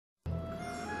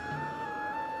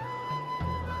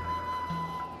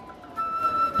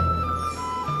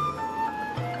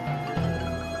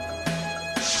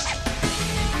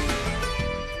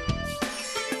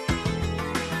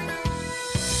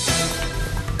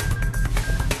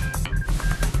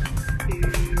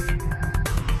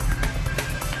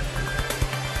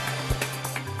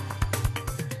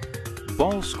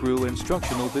screw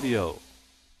instructional video.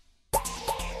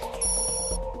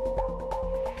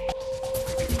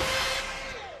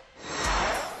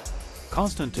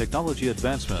 Constant technology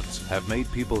advancements have made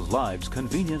people's lives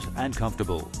convenient and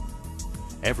comfortable.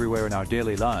 Everywhere in our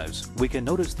daily lives, we can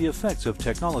notice the effects of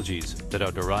technologies that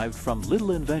are derived from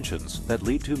little inventions that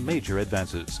lead to major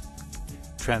advances.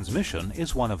 Transmission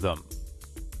is one of them.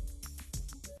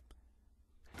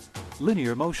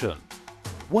 Linear motion.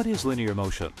 What is linear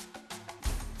motion?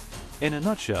 In a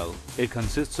nutshell, it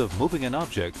consists of moving an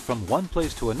object from one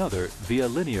place to another via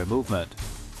linear movement.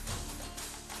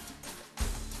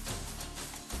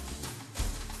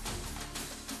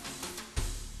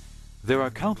 There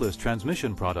are countless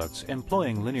transmission products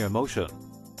employing linear motion.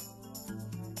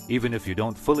 Even if you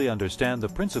don't fully understand the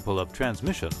principle of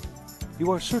transmission,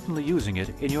 you are certainly using it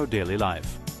in your daily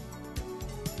life.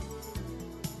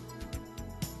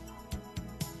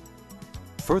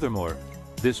 Furthermore,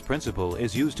 this principle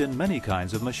is used in many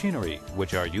kinds of machinery,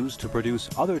 which are used to produce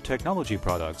other technology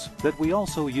products that we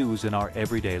also use in our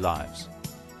everyday lives.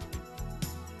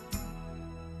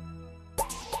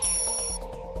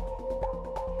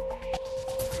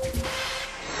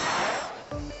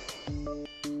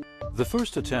 The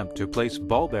first attempt to place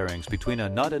ball bearings between a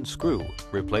nut and screw,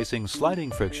 replacing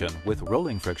sliding friction with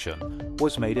rolling friction,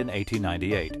 was made in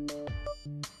 1898.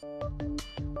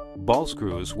 Ball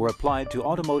screws were applied to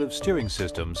automotive steering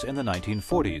systems in the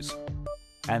 1940s,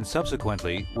 and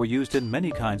subsequently were used in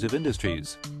many kinds of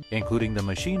industries, including the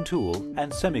machine tool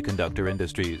and semiconductor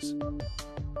industries.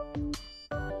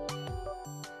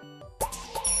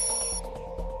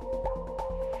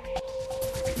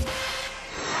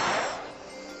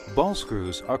 Ball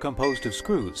screws are composed of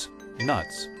screws,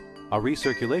 nuts, a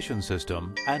recirculation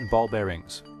system, and ball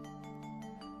bearings.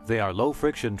 They are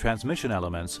low-friction transmission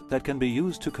elements that can be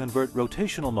used to convert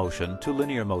rotational motion to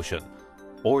linear motion,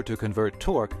 or to convert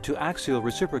torque to axial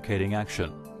reciprocating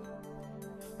action.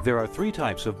 There are three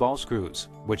types of ball screws,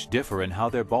 which differ in how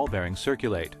their ball bearings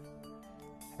circulate.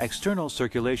 External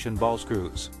circulation ball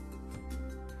screws,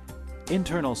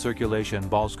 internal circulation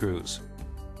ball screws,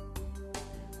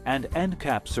 and end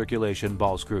cap circulation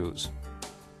ball screws.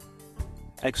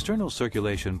 External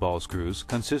circulation ball screws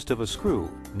consist of a screw,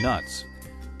 nuts,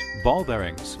 ball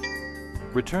bearings,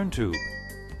 return tube,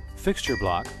 fixture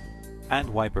block, and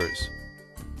wipers.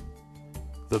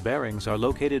 The bearings are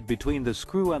located between the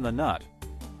screw and the nut,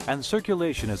 and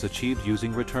circulation is achieved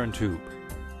using return tube.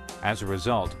 As a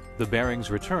result, the bearings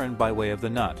return by way of the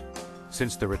nut.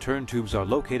 Since the return tubes are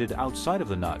located outside of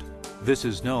the nut, this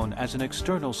is known as an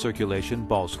external circulation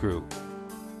ball screw.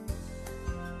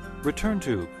 Return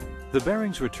tube. The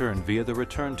bearings return via the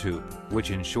return tube,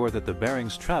 which ensure that the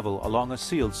bearings travel along a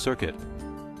sealed circuit.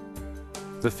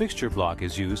 The fixture block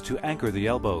is used to anchor the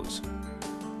elbows.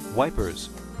 Wipers.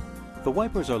 The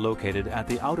wipers are located at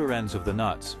the outer ends of the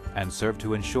nuts and serve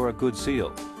to ensure a good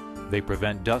seal. They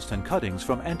prevent dust and cuttings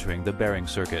from entering the bearing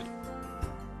circuit.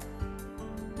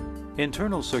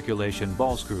 Internal circulation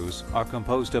ball screws are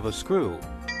composed of a screw,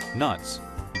 nuts,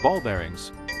 ball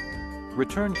bearings,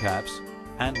 return caps,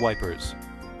 and wipers.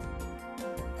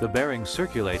 The bearings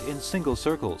circulate in single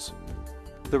circles.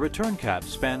 The return cap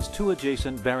spans two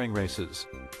adjacent bearing races,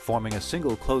 forming a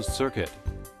single closed circuit.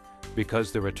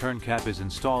 Because the return cap is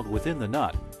installed within the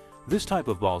nut, this type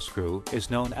of ball screw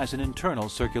is known as an internal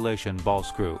circulation ball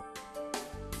screw.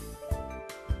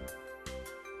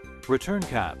 Return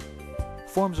cap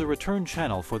forms a return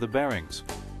channel for the bearings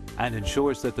and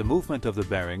ensures that the movement of the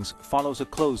bearings follows a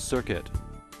closed circuit.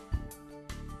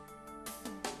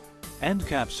 End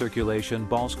cap circulation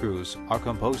ball screws are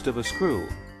composed of a screw,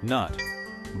 nut,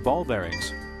 ball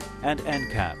bearings, and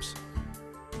end caps.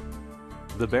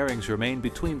 The bearings remain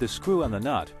between the screw and the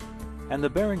nut, and the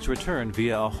bearings return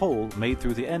via a hole made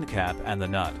through the end cap and the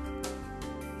nut.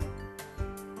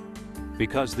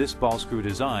 Because this ball screw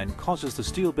design causes the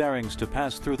steel bearings to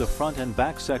pass through the front and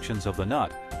back sections of the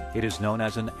nut, it is known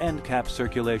as an end cap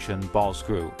circulation ball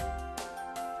screw.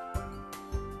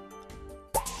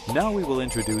 Now we will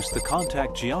introduce the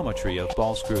contact geometry of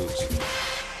ball screws.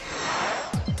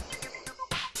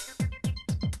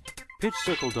 Pitch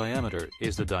circle diameter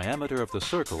is the diameter of the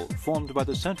circle formed by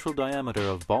the central diameter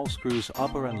of ball screws'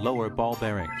 upper and lower ball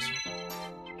bearings.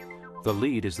 The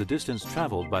lead is the distance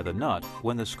traveled by the nut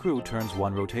when the screw turns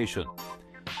one rotation.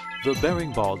 The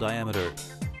bearing ball diameter.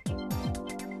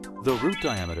 The root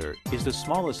diameter is the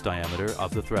smallest diameter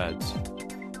of the threads.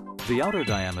 The outer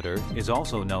diameter is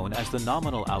also known as the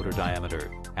nominal outer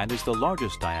diameter and is the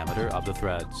largest diameter of the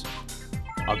threads.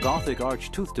 A Gothic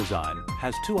arch tooth design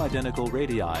has two identical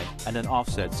radii and an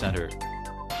offset center.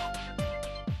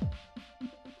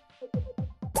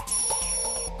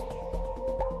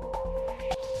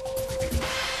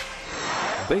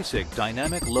 Basic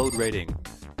dynamic load rating.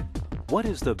 What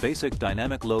is the basic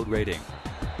dynamic load rating?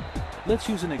 Let's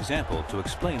use an example to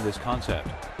explain this concept.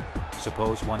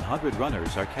 Suppose 100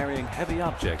 runners are carrying heavy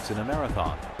objects in a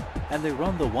marathon, and they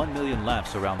run the 1 million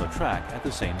laps around the track at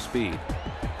the same speed.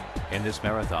 In this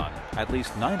marathon, at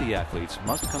least 90 athletes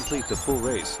must complete the full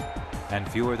race,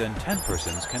 and fewer than 10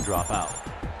 persons can drop out.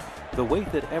 The weight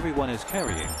that everyone is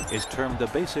carrying is termed the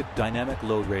basic dynamic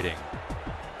load rating.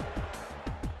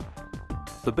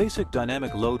 The basic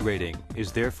dynamic load rating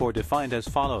is therefore defined as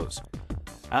follows.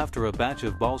 After a batch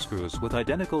of ball screws with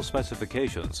identical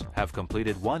specifications have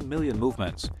completed 1 million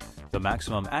movements, the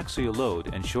maximum axial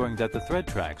load ensuring that the thread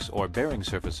tracks or bearing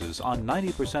surfaces on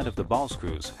 90% of the ball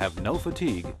screws have no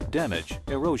fatigue, damage,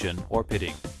 erosion, or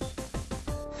pitting.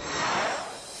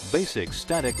 Basic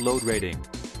static load rating.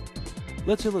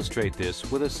 Let's illustrate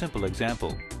this with a simple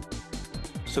example.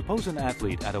 Suppose an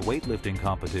athlete at a weightlifting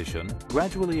competition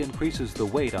gradually increases the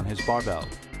weight on his barbell.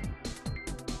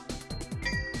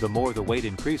 The more the weight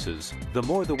increases, the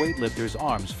more the weightlifter's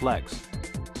arms flex.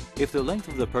 If the length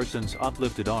of the person's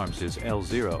uplifted arms is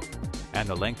L0, and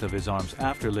the length of his arms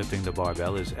after lifting the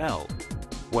barbell is L,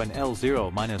 when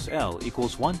L0 minus L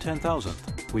equals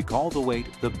 1/10,000th, we call the weight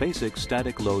the basic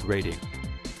static load rating.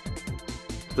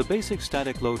 The basic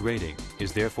static load rating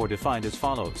is therefore defined as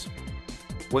follows.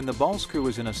 When the ball screw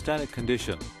is in a static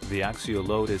condition, the axial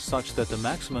load is such that the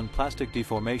maximum plastic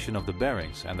deformation of the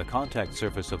bearings and the contact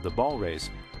surface of the ball race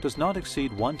does not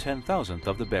exceed 1/10,000th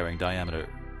of the bearing diameter.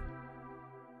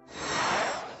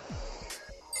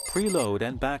 Preload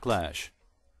and backlash.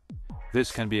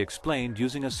 This can be explained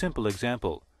using a simple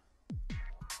example.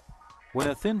 When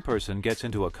a thin person gets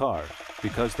into a car,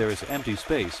 because there is empty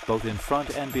space both in front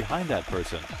and behind that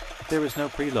person, there is no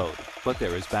preload, but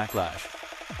there is backlash.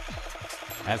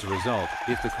 As a result,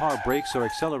 if the car brakes or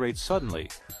accelerates suddenly,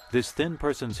 this thin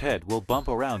person's head will bump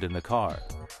around in the car.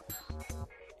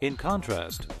 In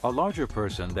contrast, a larger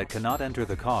person that cannot enter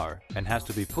the car and has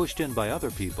to be pushed in by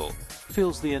other people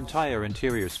fills the entire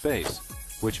interior space,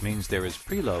 which means there is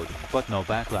preload but no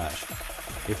backlash.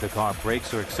 If the car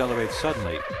brakes or accelerates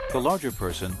suddenly, the larger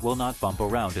person will not bump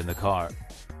around in the car.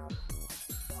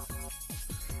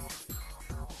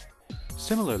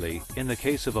 Similarly, in the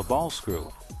case of a ball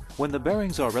screw, when the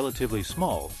bearings are relatively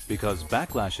small, because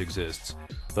backlash exists,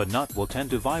 the nut will tend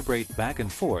to vibrate back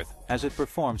and forth as it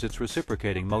performs its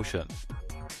reciprocating motion.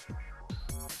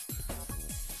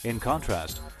 In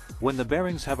contrast, when the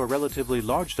bearings have a relatively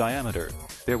large diameter,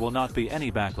 there will not be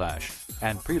any backlash,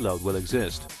 and preload will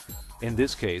exist. In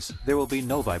this case, there will be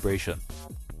no vibration.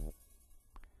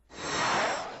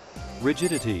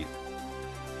 Rigidity.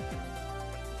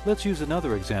 Let's use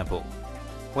another example.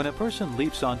 When a person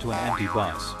leaps onto an empty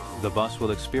bus, the bus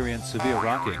will experience severe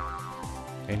rocking.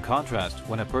 In contrast,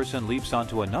 when a person leaps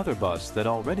onto another bus that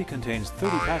already contains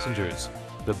 30 passengers,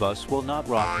 the bus will not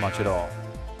rock much at all.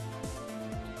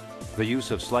 The use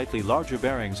of slightly larger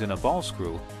bearings in a ball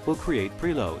screw will create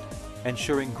preload,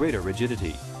 ensuring greater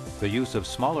rigidity. The use of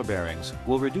smaller bearings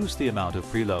will reduce the amount of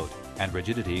preload, and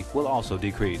rigidity will also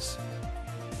decrease.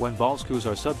 When ball screws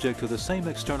are subject to the same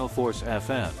external force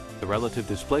Fn, the relative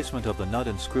displacement of the nut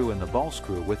and screw in the ball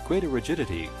screw with greater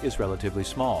rigidity is relatively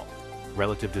small.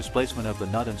 Relative displacement of the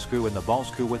nut and screw in the ball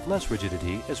screw with less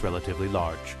rigidity is relatively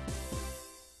large.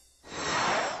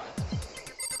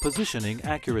 Positioning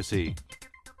accuracy.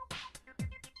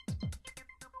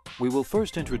 We will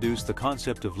first introduce the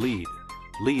concept of lead.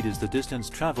 Lead is the distance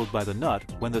traveled by the nut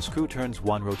when the screw turns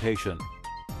one rotation.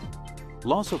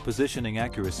 Loss of positioning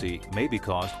accuracy may be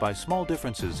caused by small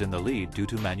differences in the lead due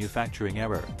to manufacturing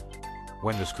error.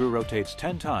 When the screw rotates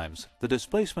 10 times, the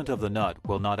displacement of the nut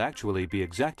will not actually be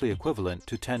exactly equivalent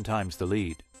to 10 times the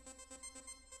lead.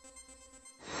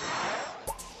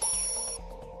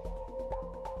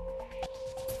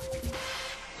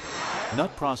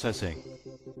 Nut processing.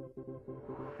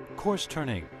 Coarse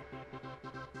turning.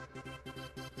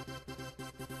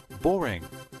 Boring.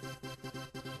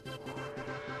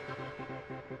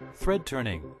 Thread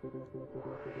turning.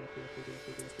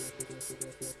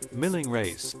 Milling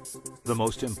race, the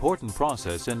most important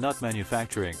process in nut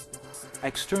manufacturing.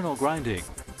 External grinding.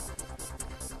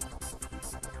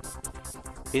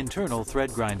 Internal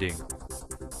thread grinding.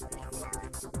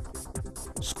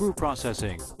 Screw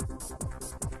processing.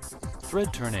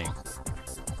 Thread turning.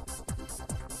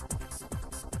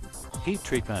 Heat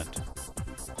treatment.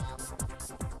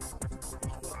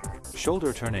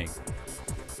 Shoulder turning.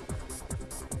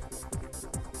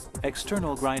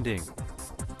 External grinding.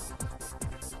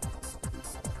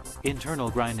 Internal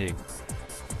grinding.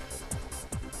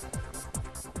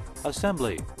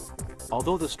 Assembly.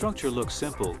 Although the structure looks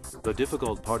simple, the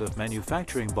difficult part of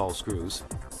manufacturing ball screws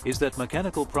is that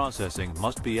mechanical processing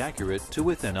must be accurate to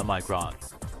within a micron.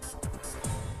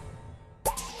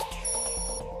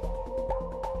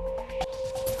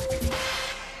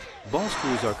 Ball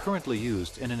screws are currently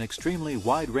used in an extremely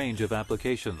wide range of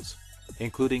applications,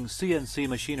 including CNC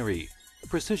machinery,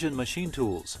 precision machine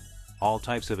tools, all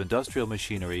types of industrial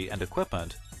machinery and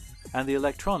equipment, and the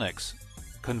electronics,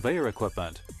 conveyor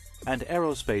equipment, and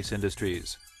aerospace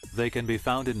industries. They can be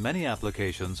found in many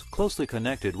applications closely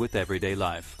connected with everyday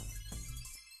life.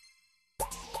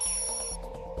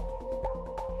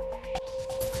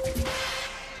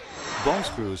 Ball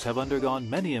screws have undergone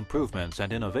many improvements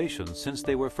and innovations since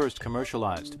they were first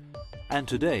commercialized, and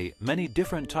today many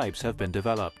different types have been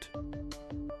developed.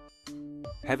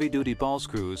 Heavy-duty ball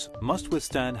screws must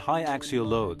withstand high axial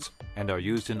loads and are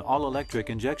used in all-electric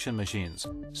injection machines,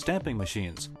 stamping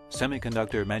machines,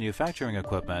 semiconductor manufacturing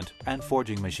equipment, and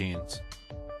forging machines.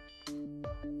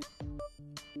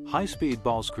 High-speed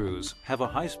ball screws have a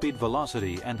high-speed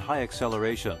velocity and high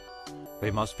acceleration.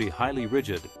 They must be highly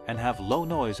rigid and have low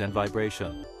noise and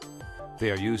vibration. They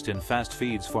are used in fast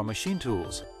feeds for machine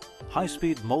tools,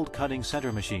 high-speed mold cutting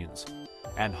center machines,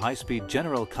 and high-speed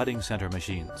general cutting center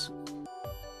machines.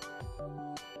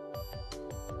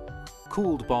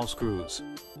 Cooled ball screws.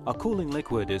 A cooling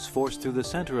liquid is forced through the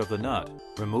center of the nut,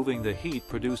 removing the heat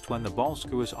produced when the ball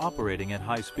screw is operating at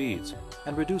high speeds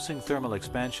and reducing thermal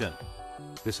expansion.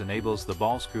 This enables the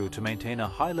ball screw to maintain a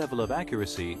high level of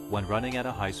accuracy when running at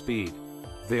a high speed.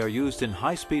 They are used in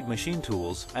high-speed machine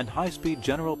tools and high-speed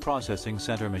general processing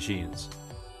center machines.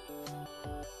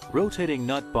 Rotating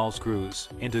nut ball screws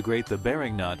integrate the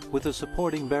bearing nut with a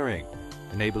supporting bearing,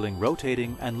 enabling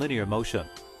rotating and linear motion.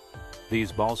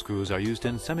 These ball screws are used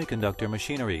in semiconductor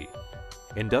machinery,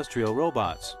 industrial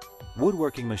robots,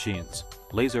 woodworking machines,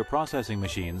 laser processing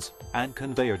machines, and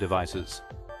conveyor devices.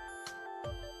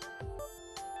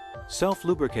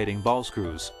 Self-lubricating ball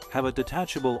screws have a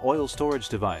detachable oil storage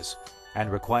device and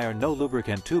require no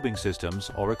lubricant tubing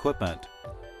systems or equipment.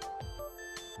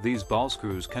 These ball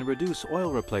screws can reduce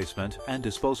oil replacement and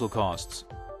disposal costs.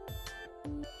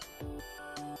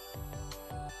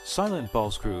 Silent ball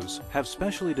screws have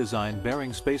specially designed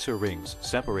bearing spacer rings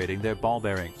separating their ball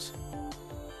bearings.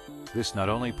 This not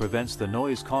only prevents the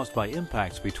noise caused by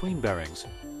impacts between bearings,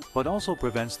 but also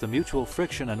prevents the mutual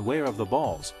friction and wear of the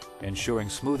balls, ensuring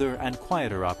smoother and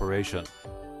quieter operation.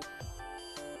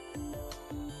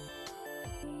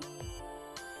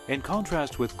 In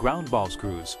contrast with ground ball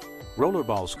screws, roller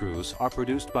ball screws are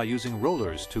produced by using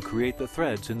rollers to create the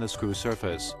threads in the screw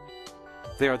surface.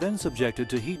 They are then subjected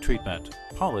to heat treatment,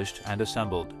 polished and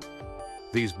assembled.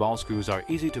 These ball screws are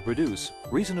easy to produce,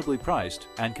 reasonably priced,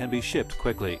 and can be shipped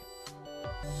quickly.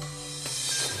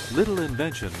 Little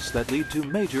inventions that lead to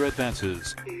major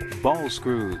advances. Ball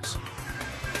screws.